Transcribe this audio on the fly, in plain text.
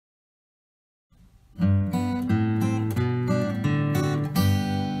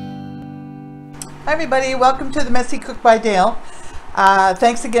Hi everybody, welcome to the Messy Cook by Dale.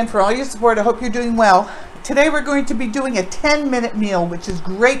 Thanks again for all your support. I hope you're doing well. Today we're going to be doing a 10-minute meal, which is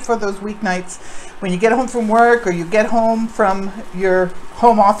great for those weeknights when you get home from work or you get home from your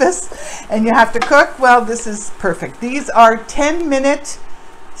home office and you have to cook. Well, this is perfect. These are 10-minute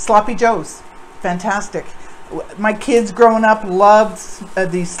sloppy joes. Fantastic. My kids growing up loved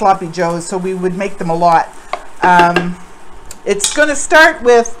these sloppy joes, so we would make them a lot. It's going to start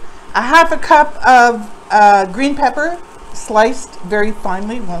with a half a cup of green pepper, sliced very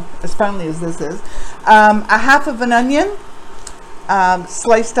finely, well, as finely as this is. A half of an onion,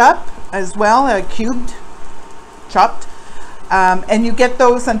 sliced up as well, cubed, chopped. And you get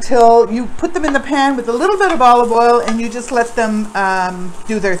those until you put them in the pan with a little bit of olive oil and you just let them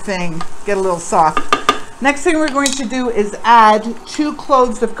do their thing, get a little soft. Next thing we're going to do is add 2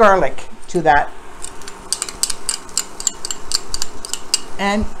 cloves of garlic to that.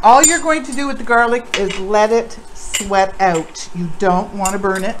 And all you're going to do with the garlic is let it sweat out. You don't want to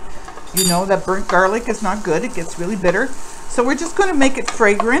burn it. You know that burnt garlic is not good. It gets really bitter. So we're just going to make it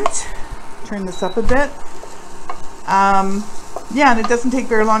fragrant. Turn this up a bit. Yeah, and it doesn't take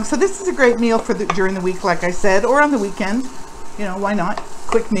very long. So this is a great meal for during the week, like I said, or on the weekend. You know, why not?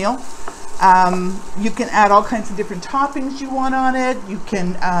 Quick meal. You can add all kinds of different toppings you want on it. You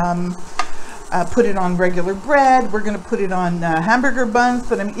can put it on regular bread. We're going to put it on hamburger buns,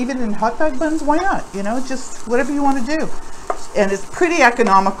 but even in hot dog buns, why not? You know, just whatever you want to do. And it's pretty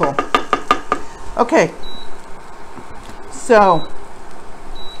economical. Okay, so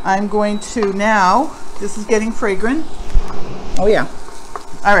I'm going to now, this is getting fragrant. Oh yeah.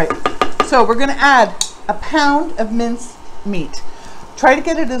 All right, so we're going to add a pound of minced meat. Try to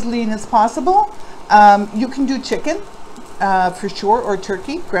get it as lean as possible. You can do chicken. For sure, or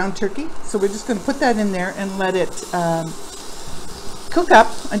turkey, ground turkey. So we're just going to put that in there and let it cook up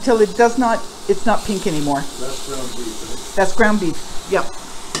until it does not, it's not pink anymore. That's ground beef, right? That's ground beef, yep.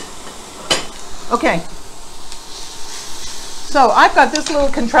 Okay. So I've got this little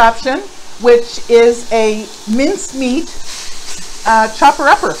contraption, which is a minced meat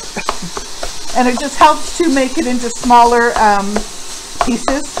chopper-upper. And it just helps to make it into smaller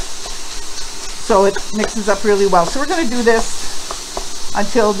pieces. So it mixes up really well. So we're going to do this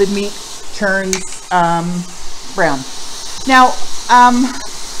until the meat turns brown. Now,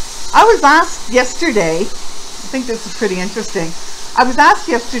 I was asked yesterday, I think this is pretty interesting. I was asked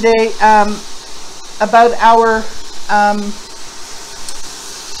yesterday about our,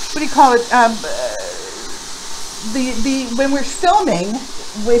 what do you call it? When we're filming,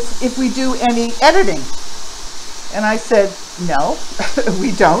 if we do any editing. And I said, no,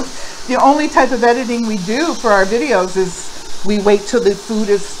 we don't. The only type of editing we do for our videos is we wait till the food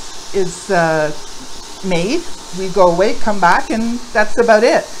is made. We go away, come back, and that's about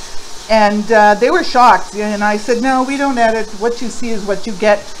it. And they were shocked. And I said, no, we don't edit. What you see is what you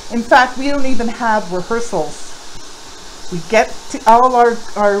get. In fact, we don't even have rehearsals. We get all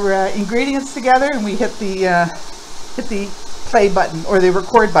our ingredients together and we hit the play button or the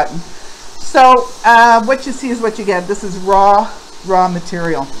record button. So what you see is what you get. This is raw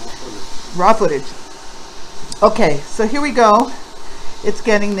material. Raw footage. Okay, so here we go. It's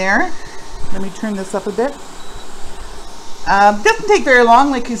getting there. Let me turn this up a bit. Doesn't take very long,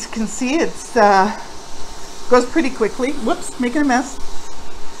 like you can see. It's goes pretty quickly. Whoops, making a mess.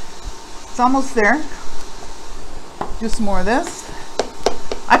 It's almost there. Do some more of this.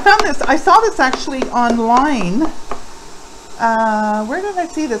 I found this. I saw this actually online. Where did I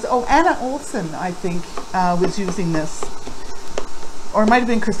see this? Oh, Anna Olsen, I think, was using this. Or it might have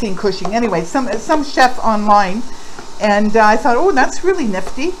been Christine Cushing. Anyway, some chef online, and I thought, oh, that's really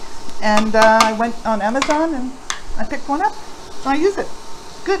nifty. And I went on Amazon and I picked one up. So I use it.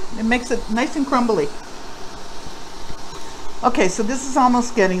 Good. It makes it nice and crumbly. Okay, so this is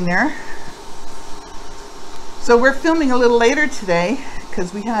almost getting there. So we're filming a little later today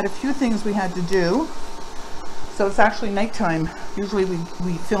because we had a few things we had to do. So it's actually nighttime. Usually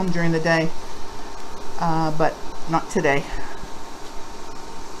we film during the day, but not today.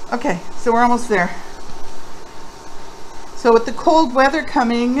 Okay, so we're almost there. So with the cold weather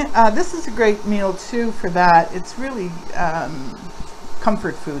coming, this is a great meal too for that. It's really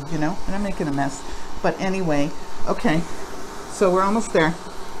comfort food, you know, and I'm making a mess. But anyway, okay, so we're almost there.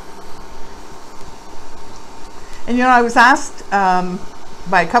 And you know, I was asked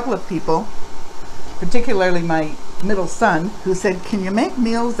by a couple of people, particularly my middle son, who said, can you make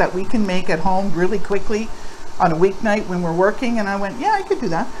meals that we can make at home really quickly on a weeknight when we're working? And I went, yeah, I could do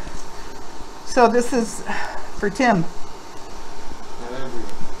that. So this is for Tim.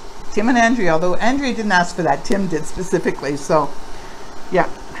 Tim and Andrea, although Andrea didn't ask for that, Tim did specifically. So yeah,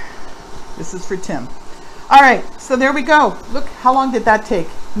 This is for Tim. All right, so there we go. Look, how long did that take?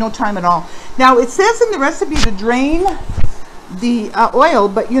 No time at all. Now, it says in the recipe to drain the oil,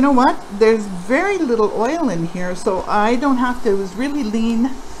 but you know what? There's very little oil in here, so I don't have to. It was really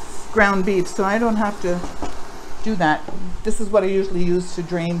lean ground beef, so I don't have to do that. This is what I usually use to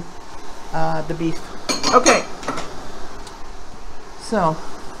drain the beef. Okay, so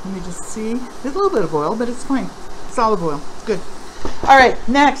let me just see. There's a little bit of oil, but it's fine. It's olive oil. It's good. All right,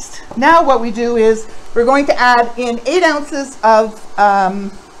 next. Now what we do is we're going to add in 8 ounces of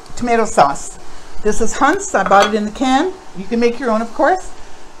tomato sauce. This is Hunt's. I bought it in the can. You can make your own, of course.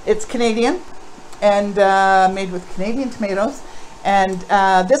 It's Canadian and made with Canadian tomatoes. And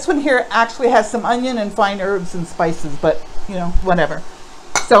this one here actually has some onion and fine herbs and spices, but you know, whatever.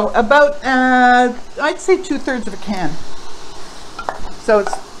 So about, I'd say 2/3 of a can. So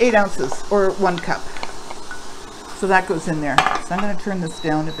it's 8 ounces or 1 cup. So that goes in there. So I'm going to turn this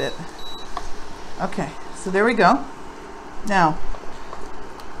down a bit. Okay, so there we go. Now,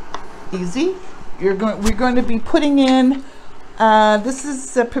 easy. We're going to be putting in, this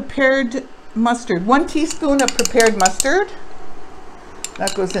is prepared mustard. 1 teaspoon of prepared mustard.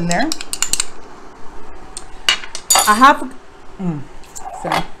 That goes in there.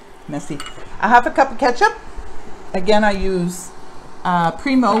 Sorry, messy. A half a cup of ketchup. Again, I use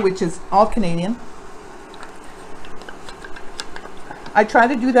Primo, which is all Canadian. I try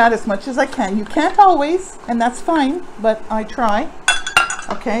to do that as much as I can. You can't always, and that's fine, but I try.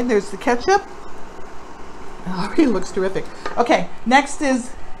 Okay, there's the ketchup. Oh, it looks terrific. Okay, next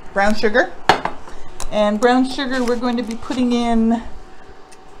is brown sugar. And brown sugar, we're going to be putting in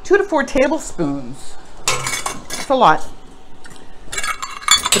 2 to 4 tablespoons. It's a lot,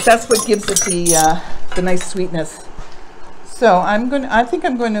 but that's what gives it the nice sweetness. So I think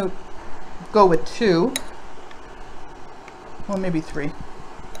I'm going to go with 2. Well, maybe 3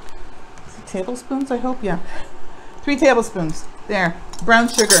 tablespoons, I hope. Yeah, 3 tablespoons. There, brown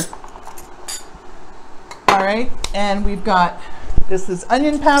sugar. All right, and we've got, this is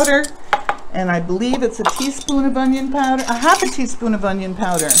onion powder, and I believe it's a teaspoon of onion powder, a half a teaspoon of onion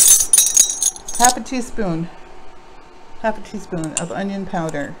powder, half a teaspoon of onion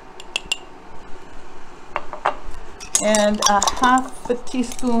powder, and a half a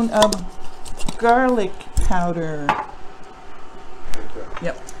teaspoon of garlic powder.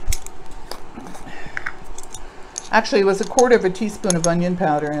 Yep. Actually, it was a 1/4 teaspoon of onion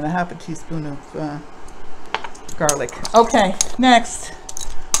powder and a half a teaspoon of garlic. Okay, next,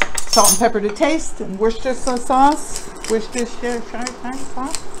 salt and pepper to taste, and Worcestershire sauce. Worcestershire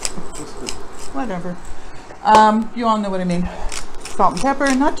sauce? Whatever. You all know what I mean. Salt and pepper,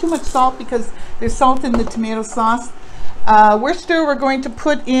 not too much salt because there's salt in the tomato sauce. Worcester, we're going to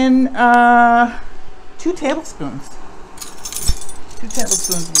put in 2 tablespoons. 2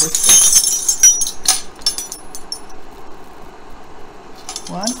 tablespoons of Worcester.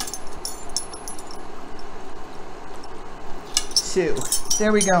 1, 2.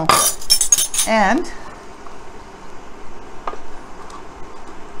 There we go. And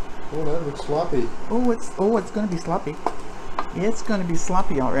oh, that looks sloppy. Oh, it's going to be sloppy. It's going to be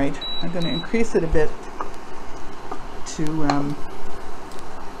sloppy, all right. I'm going to increase it a bit to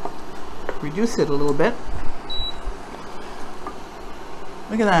reduce it a little bit.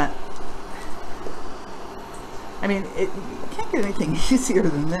 Look at that. I mean, you can't get anything easier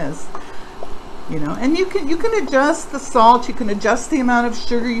than this, you know. And you can adjust the salt. You can adjust the amount of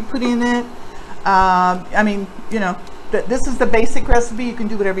sugar you put in it. I mean, you know, this is the basic recipe. You can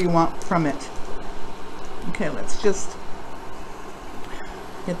do whatever you want from it. Okay, let's just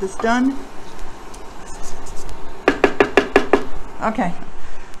get this done. Okay,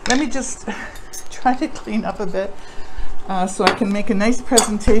 let me just try to clean up a bit so I can make a nice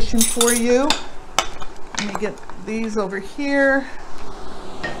presentation for you. Let me get these over here.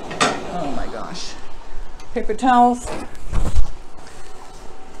 Oh my gosh. Paper towels.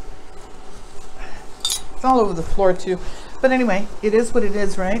 It's all over the floor too. But anyway, it is what it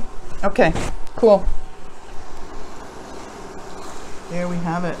is, right? Okay, cool. There we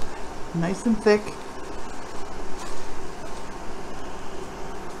have it. Nice and thick.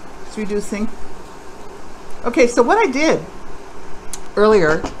 It's reducing. Okay, so what I did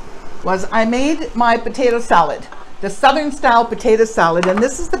earlier was I made my potato salad, the Southern style potato salad, and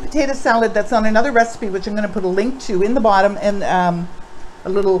this is the potato salad that's on another recipe, which I'm going to put a link to in the bottom and a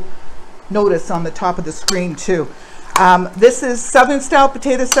little notice on the top of the screen too. This is Southern style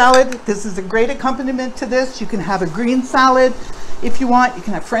potato salad. This is a great accompaniment to this. You can have a green salad if you want. You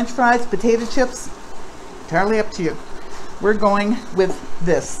can have French fries, potato chips, entirely up to you. We're going with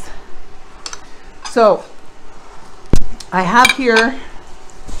this. So I have here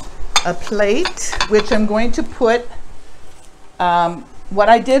a plate, which I'm going to put, what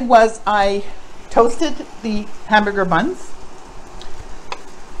I did was I toasted the hamburger buns,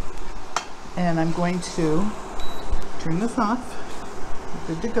 and I'm going to turn this off.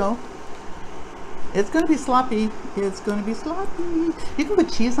 Good to go. It's going to be sloppy. It's going to be sloppy. You can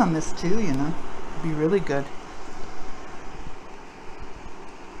put cheese on this too, you know. It'd be really good.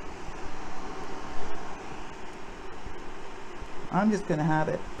 I'm just going to have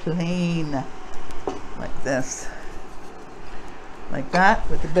it plain like this. Like that,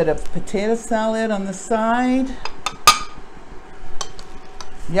 with a bit of potato salad on the side.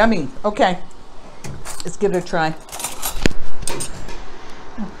 Yummy. Okay, let's give it a try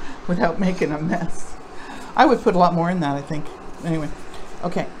without making a mess. I would put a lot more in that, I think. Anyway,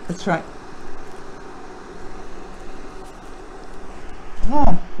 okay, let's try.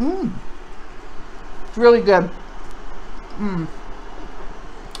 Oh, it's really good.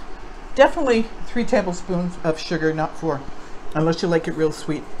 Definitely 3 tablespoons of sugar, not 4, unless you like it real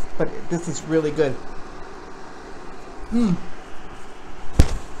sweet. But this is really good.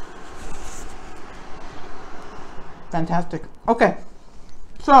 Fantastic. Okay,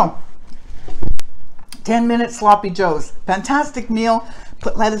 so 10-minute sloppy joes. Fantastic meal.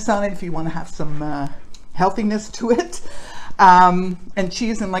 Put lettuce on it if you want to have some healthiness to it, and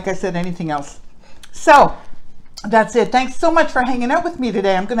cheese, and like I said, anything else. So that's it. Thanks so much for hanging out with me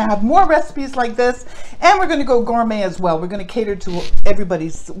today. I'm going to have more recipes like this, and we're going to go gourmet as well. We're going to cater to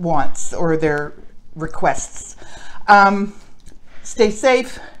everybody's wants or their requests. Stay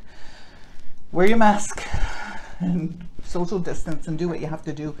safe, wear your mask, and social distance, and do what you have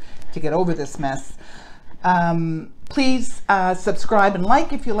to do to get over this mess. Please subscribe and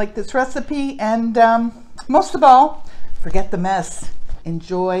like if you like this recipe, and most of all, forget the mess.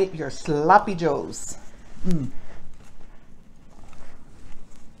 Enjoy your sloppy joes.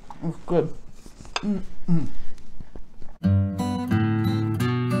 Oh, good.